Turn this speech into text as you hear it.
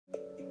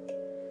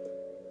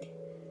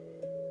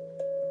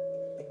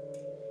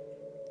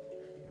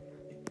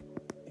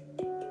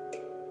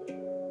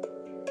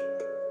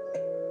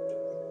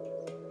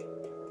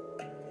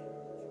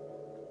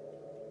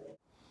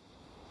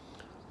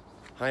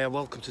Hiya,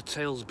 welcome to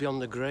Tales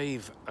Beyond the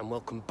Grave and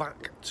welcome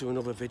back to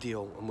another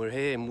video. And we're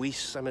here in Wees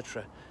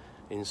Cemetery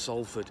in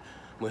Salford.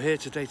 We're here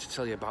today to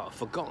tell you about a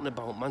forgotten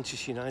about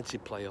Manchester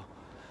United player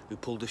who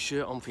pulled a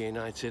shirt on for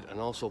United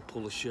and also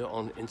pulled a shirt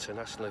on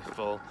internationally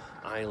for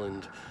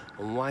Ireland.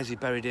 And why is he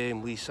buried here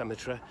in Wees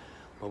Cemetery?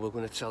 Well, we're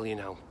going to tell you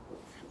now.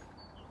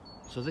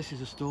 So this is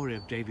the story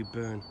of David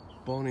Byrne,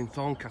 born in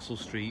Thorncastle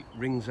Street,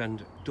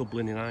 Ringsend,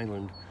 Dublin in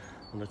Ireland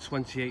on the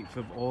 28th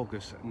of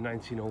August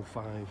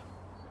 1905.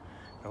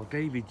 Now,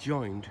 David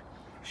joined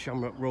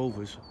Shamrock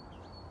Rovers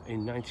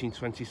in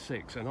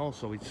 1926 and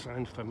also he'd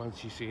signed for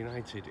Manchester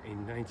United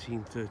in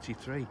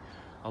 1933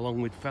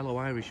 along with fellow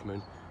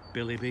Irishman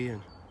David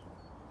Byrne.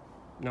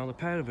 Now, the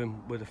pair of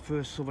them were the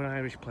first Southern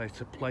Irish player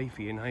to play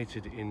for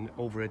United in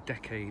over a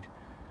decade.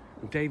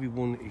 And David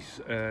won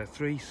his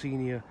 3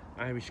 senior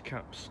Irish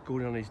caps,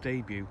 scoring on his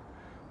debut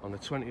on the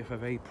 20th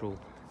of April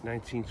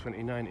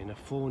 1929 in a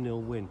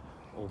 4-0 win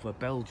over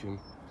Belgium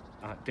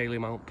at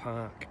Dalymount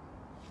Park.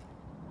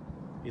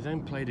 He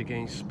then played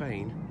against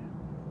Spain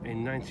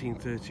in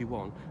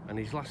 1931 and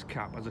his last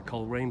cap as a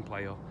Coleraine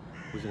player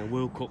was in a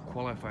World Cup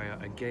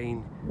qualifier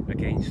again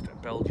against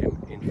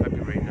Belgium in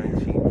February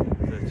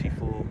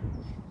 1934.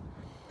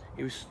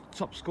 He was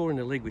top scorer in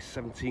the league with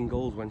 17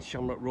 goals when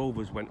Shamrock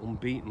Rovers went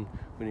unbeaten,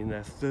 winning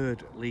their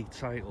 3rd league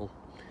title.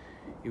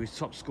 He was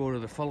top scorer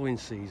the following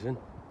season,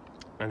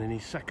 and in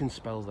his second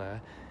spell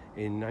there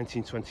in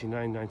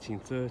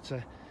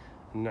 1929-1930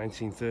 and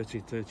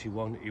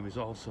 1930-31 he was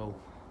also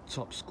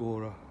top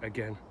scorer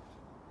again.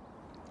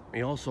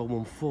 He also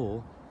won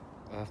 4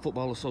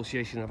 Football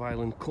Association of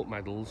Ireland Cup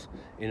medals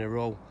in a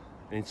row,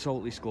 and in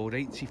total he scored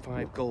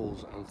 85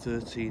 goals and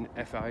 13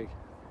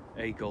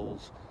 FIA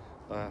goals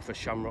for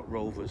Shamrock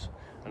Rovers,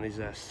 and he's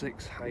their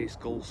 6th highest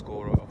goal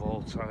scorer of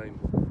all time.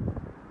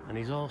 And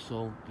he's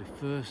also the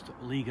first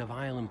League of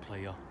Ireland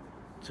player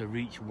to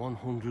reach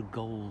 100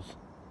 goals.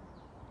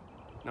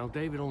 Now,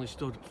 David only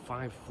stood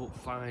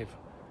 5'5",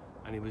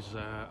 and he was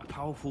a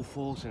powerful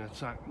force in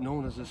attack,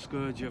 known as the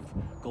scourge of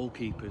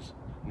goalkeepers,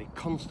 and he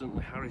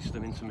constantly harassed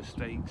them into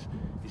mistakes.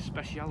 His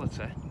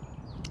speciality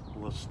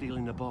was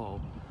stealing the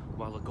ball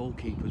while the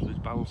goalkeepers was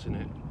bouncing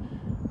it,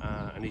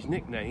 and his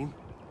nickname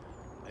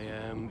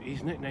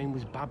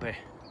was Babby,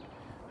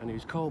 and he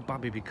was called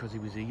Babby because he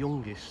was the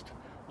youngest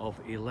of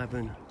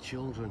 11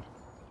 children.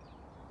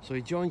 So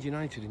he joined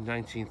United in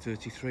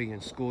 1933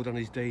 and scored on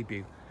his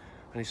debut,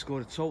 and he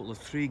scored a total of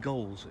 3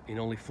 goals in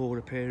only 4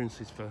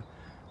 appearances for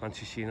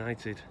Manchester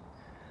United.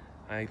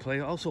 He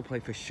also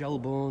played for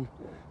Shelbourne,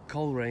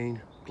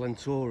 Coleraine,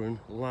 Glentoran,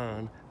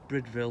 Larne,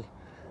 Bridville,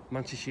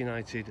 Manchester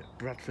United,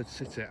 Bradford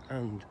City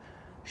and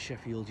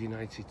Sheffield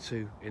United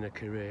too in a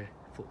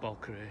football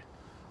career.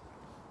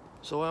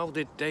 So how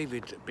did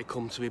David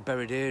become to be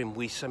buried here in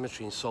Wees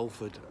Cemetery in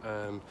Salford,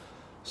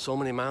 so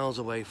many miles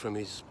away from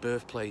his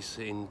birthplace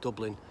in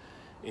Dublin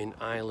in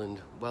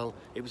Ireland? Well,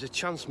 it was a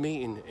chance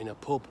meeting in a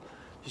pub.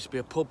 There used to be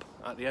a pub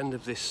at the end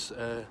of this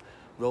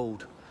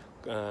road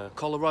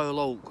called the Royal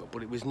Oak,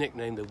 but it was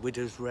nicknamed the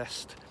Widow's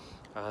Rest,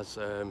 as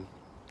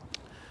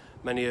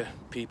many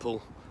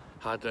people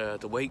had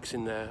the wakes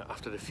in there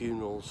after the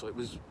funeral, so it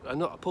was a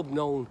pub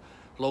known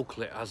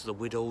locally as the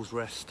Widow's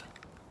Rest.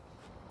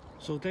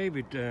 So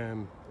David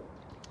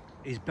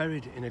is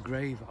buried in a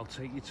grave I'll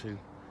take you to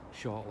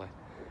shortly,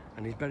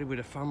 and he's buried with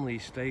a family he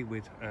stayed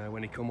with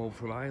when he came over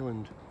from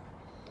Ireland,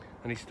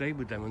 and he stayed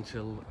with them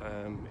until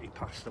he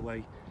passed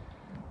away.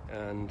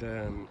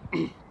 And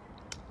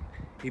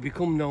he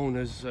became known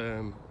as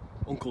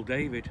Uncle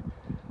David,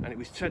 and it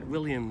was Ted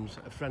Williams,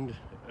 a friend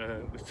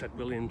with Ted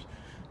Williams,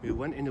 who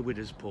went in the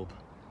Widow's pub,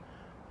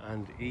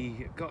 and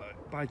he got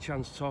by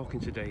chance talking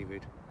to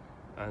David,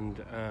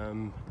 and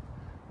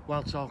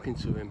while talking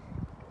to him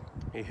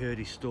he heard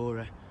his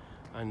story,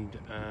 and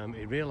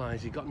he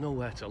realised he got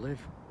nowhere to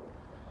live.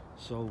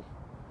 So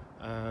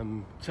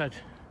Ted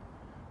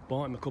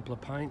bought him a couple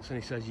of pints and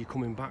he says, "You're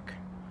coming back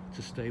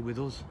to stay with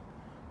us?"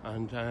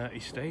 And he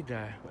stayed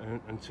there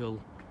until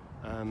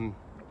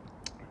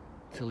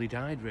he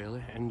died,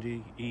 really, and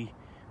he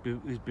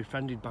was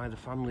befriended by the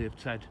family of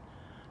Ted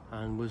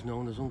and was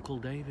known as Uncle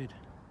David.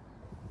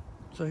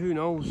 So who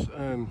knows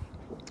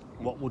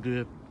what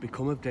would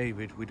become of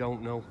David? We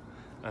don't know.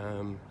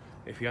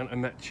 If he hadn't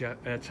met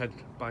Ted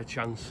by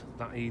chance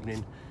that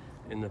evening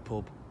in the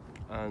pub,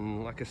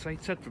 and like I say,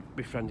 Ted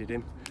befriended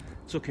him,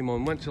 took him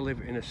on, went to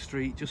live in a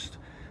street just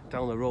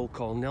down the road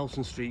called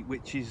Nelson Street,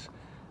 which is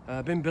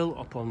been built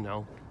upon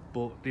now,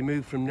 but they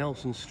moved from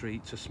Nelson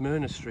Street to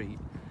Smyrna Street,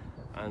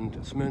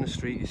 and Smyrna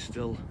Street is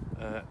still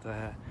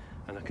there,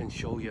 and I can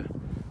show you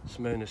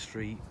Smyrna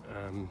Street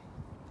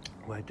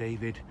where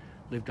David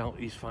lived out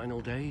his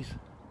final days.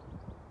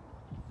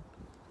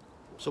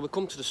 So we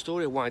come to the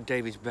story of why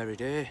David's buried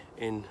here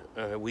in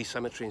Wees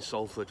Cemetery in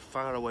Salford,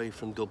 far away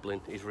from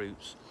Dublin, his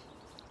roots.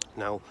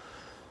 Now,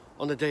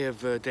 on the day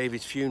of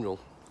David's funeral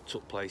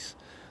took place,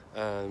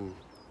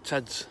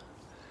 Ted's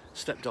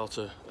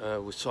stepdaughter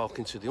was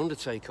talking to the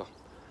undertaker,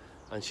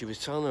 and she was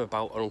telling him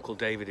about her Uncle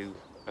David, who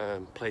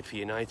played for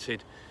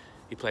United.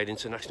 He played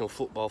international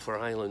football for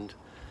Ireland,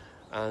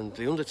 And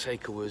the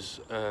Undertaker was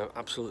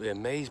absolutely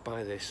amazed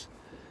by this.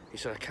 He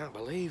said, I can't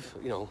believe,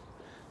 you know,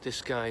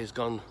 this guy has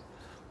gone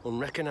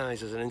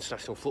unrecognised as an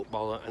international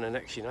footballer and an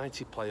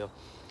ex-United player.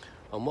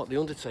 And what the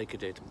Undertaker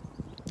did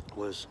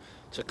was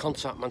to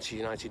contact Manchester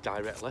United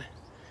directly.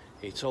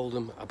 He told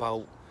them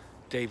about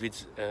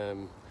David's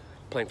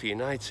playing for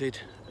United,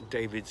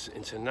 David's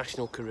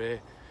international career,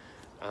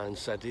 and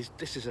said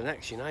this is an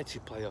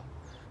ex-United player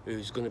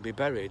who's going to be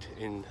buried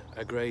in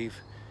a grave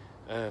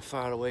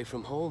far away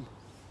from home.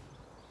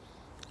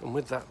 And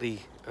with that, the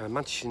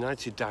Manchester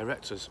United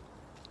directors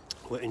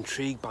were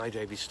intrigued by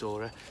David's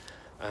story,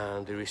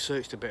 and they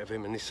researched a bit of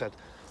him, and they said,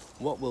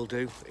 what we'll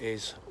do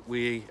is,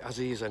 we, as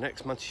he is an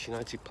ex-Manchester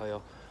United player,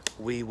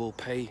 we will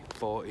pay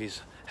for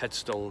his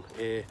headstone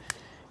here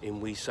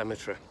in Wee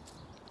Cemetery.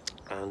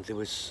 And there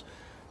was,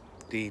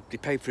 they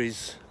paid for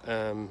his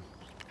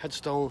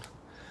headstone,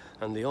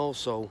 and they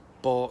also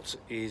bought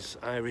his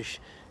Irish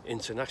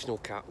international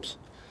caps,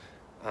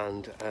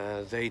 and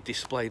they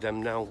display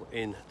them now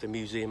in the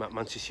museum at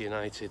Manchester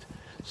United.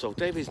 So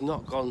David's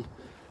not gone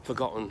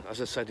forgotten.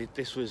 As I said,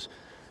 this was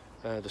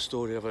the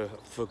story of a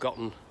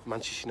forgotten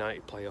Manchester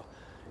United player.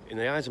 In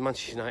the eyes of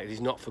Manchester United,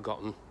 he's not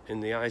forgotten. In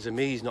the eyes of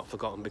me, he's not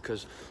forgotten,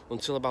 because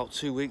until about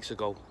 2 weeks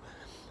ago,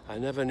 I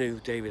never knew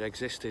David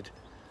existed.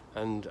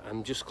 And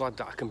I'm just glad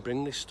that I can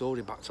bring this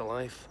story back to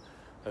life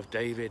of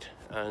David.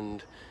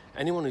 And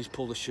anyone who's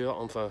pulled a shirt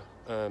on for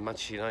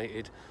Manchester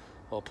United,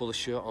 or pulled a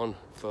shirt on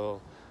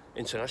for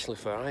internationally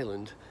for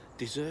Ireland,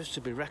 deserves to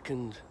be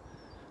recognised.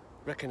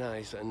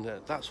 And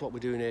that's what we're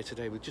doing here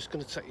today. I'm just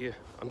going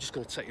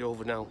to take you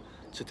over now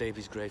to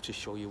David's grave to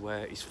show you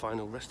where his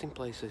final resting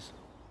place is.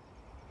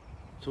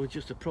 So we're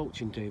just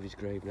approaching David's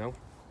grave now.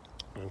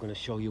 I'm going to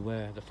show you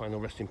where the final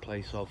resting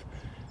place of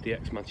the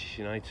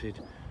ex-Manchester United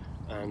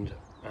and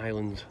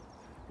Ireland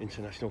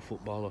international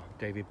footballer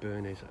David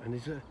Byrne is.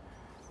 And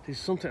there's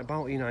something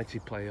about a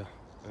United player,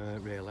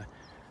 really.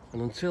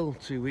 And until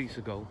 2 weeks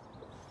ago,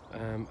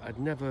 I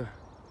never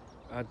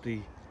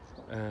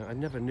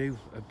knew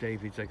of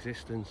David's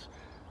existence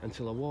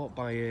until I walked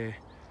by here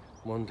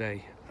one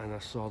day and I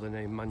saw the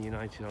name Man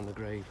United on the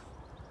grave.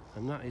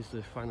 And that is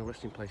the final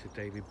resting place of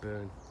David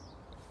Byrne.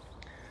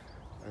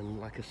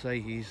 And like I say,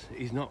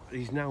 he's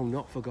now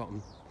not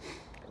forgotten.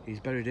 He's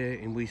buried here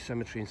in Wee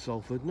Cemetery in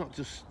Salford, not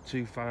just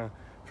too far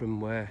from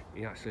where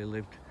he actually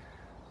lived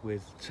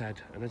with Ted.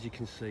 And as you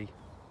can see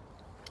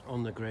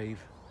on the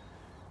grave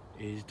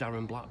is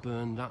Darren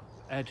Blackburn. That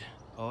Ed,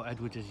 or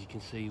Edward as you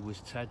can see,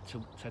 was Ted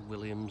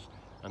Williams,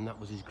 and that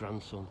was his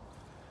grandson.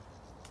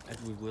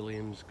 Edward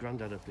Williams,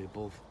 granddad of the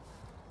above.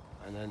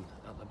 And then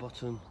at the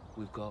bottom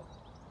we've got,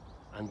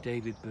 and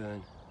David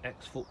Byrne,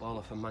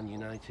 ex-footballer for Man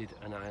United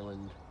and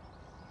Ireland,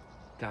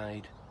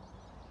 died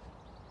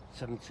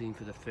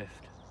 17th of the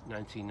 5th,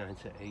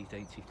 1998,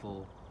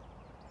 84.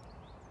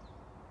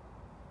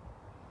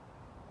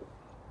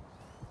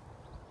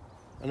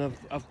 And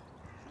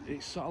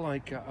it's sort of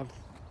like I've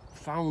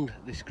found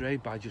this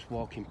grave by just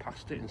walking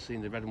past it and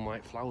seeing the red and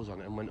white flowers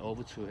on it, and went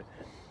over to it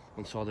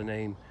and saw the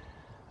name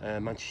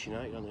Manchester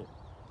United on it.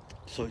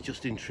 So it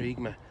just intrigued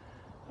me,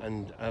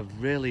 and I've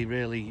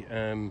really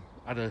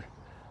had a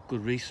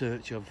good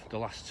research of the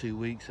last 2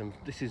 weeks, and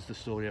this is the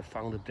story I've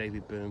found of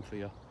David Byrne for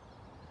you.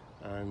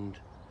 And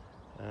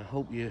I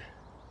hope you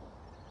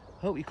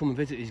come and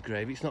visit his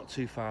grave. It's not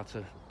too far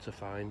to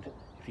find.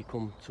 If you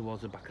come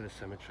towards the back of the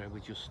cemetery, we're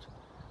just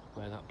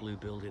where that blue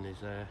building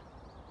is there,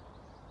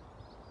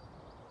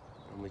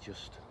 and we're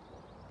just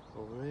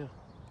over here.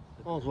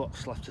 All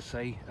what's left to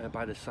say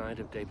by the side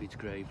of David's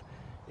grave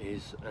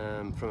is,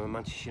 from a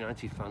Manchester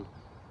United fan,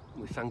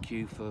 we thank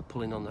you for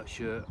pulling on that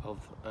shirt of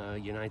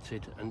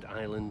United and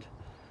Ireland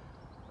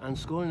and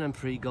scoring them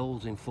 3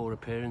 goals in 4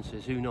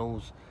 appearances. Who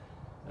knows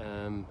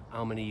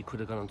how many you could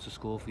have gone on to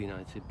score for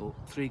United, but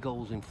 3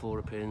 goals in 4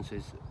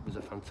 appearances was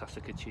a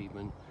fantastic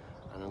achievement.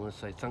 And I want to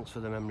say thanks for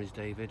the memories,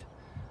 David,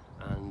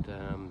 and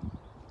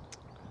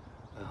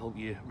I hope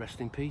you rest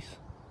in peace.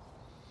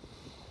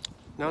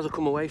 Now as I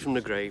come away from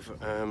the grave,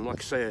 like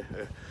I say,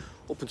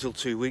 up until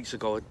 2 weeks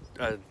ago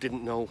I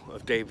didn't know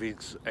of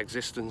David's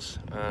existence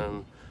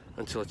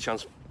until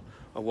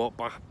I walked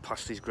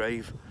past his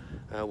grave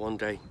one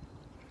day.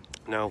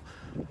 Now,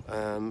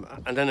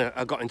 and then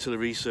I got into the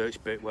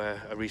research bit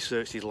where I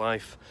researched his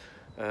life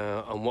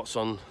and what's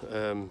on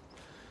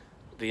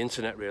the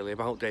internet really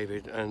about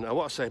David. And I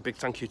want to say a big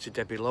thank you to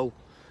Debbie Lowe,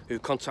 who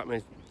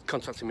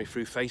contacted me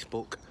through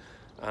Facebook.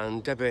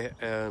 And Debbie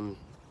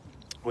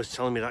was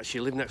telling me that she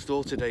lived next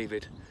door to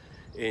David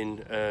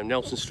in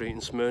Nelson Street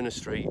and Smyrna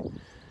Street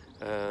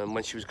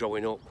when she was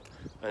growing up,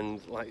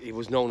 and like he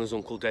was known as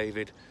Uncle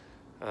David.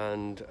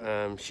 And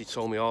she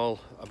told me all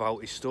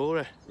about his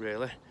story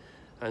really,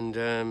 and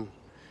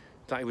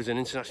that he was an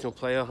international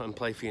player and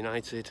played for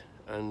United.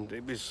 And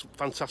it was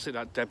fantastic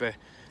that Debbie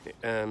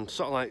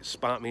sort of like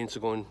sparked me into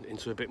going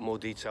into a bit more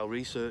detailed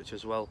research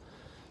as well.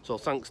 So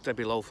thanks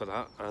Debbie Lowe for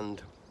that.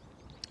 And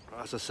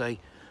as I say,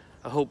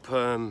 I hope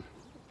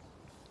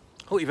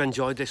you've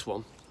enjoyed this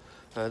one.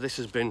 This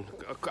has been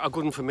a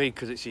good one for me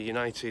because it's a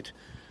United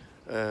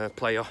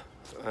player.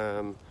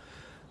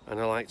 and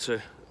I like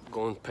to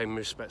go and pay my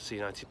respects to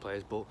United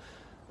players. But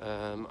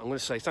I'm going to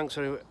say thanks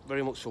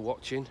very much for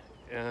watching.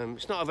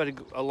 It's not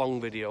a long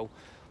video,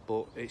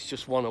 but it's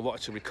just one I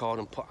wanted to record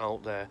and put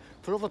out there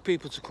for other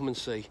people to come and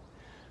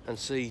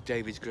see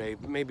David's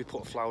grave, maybe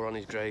put a flower on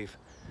his grave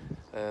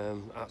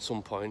at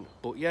some point.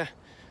 But yeah,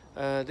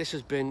 this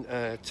has been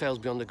Tales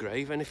Beyond the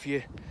Grave, and if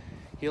you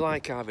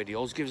like our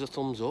videos, give us a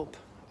thumbs up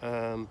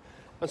and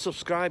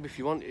subscribe if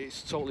you want.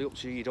 It's totally up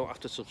to you, you don't have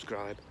to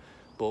subscribe,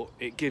 but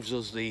it gives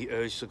us the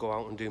urge to go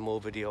out and do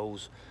more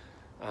videos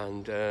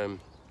and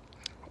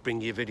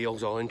bring you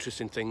videos or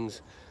interesting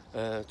things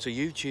to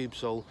YouTube.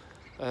 So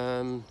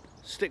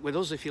stick with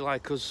us. If you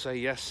like us, say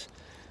yes,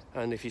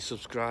 and if you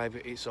subscribe,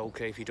 it's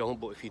okay if you don't,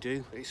 but if you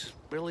do, it's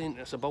brilliant,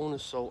 it's a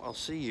bonus. So I'll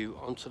see you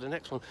on to the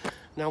next one.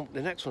 Now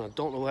the next one, I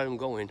don't know where I'm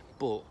going,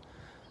 but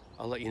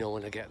I'll let you know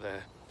when I get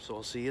there. So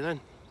I'll see you then.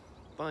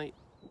 Bye.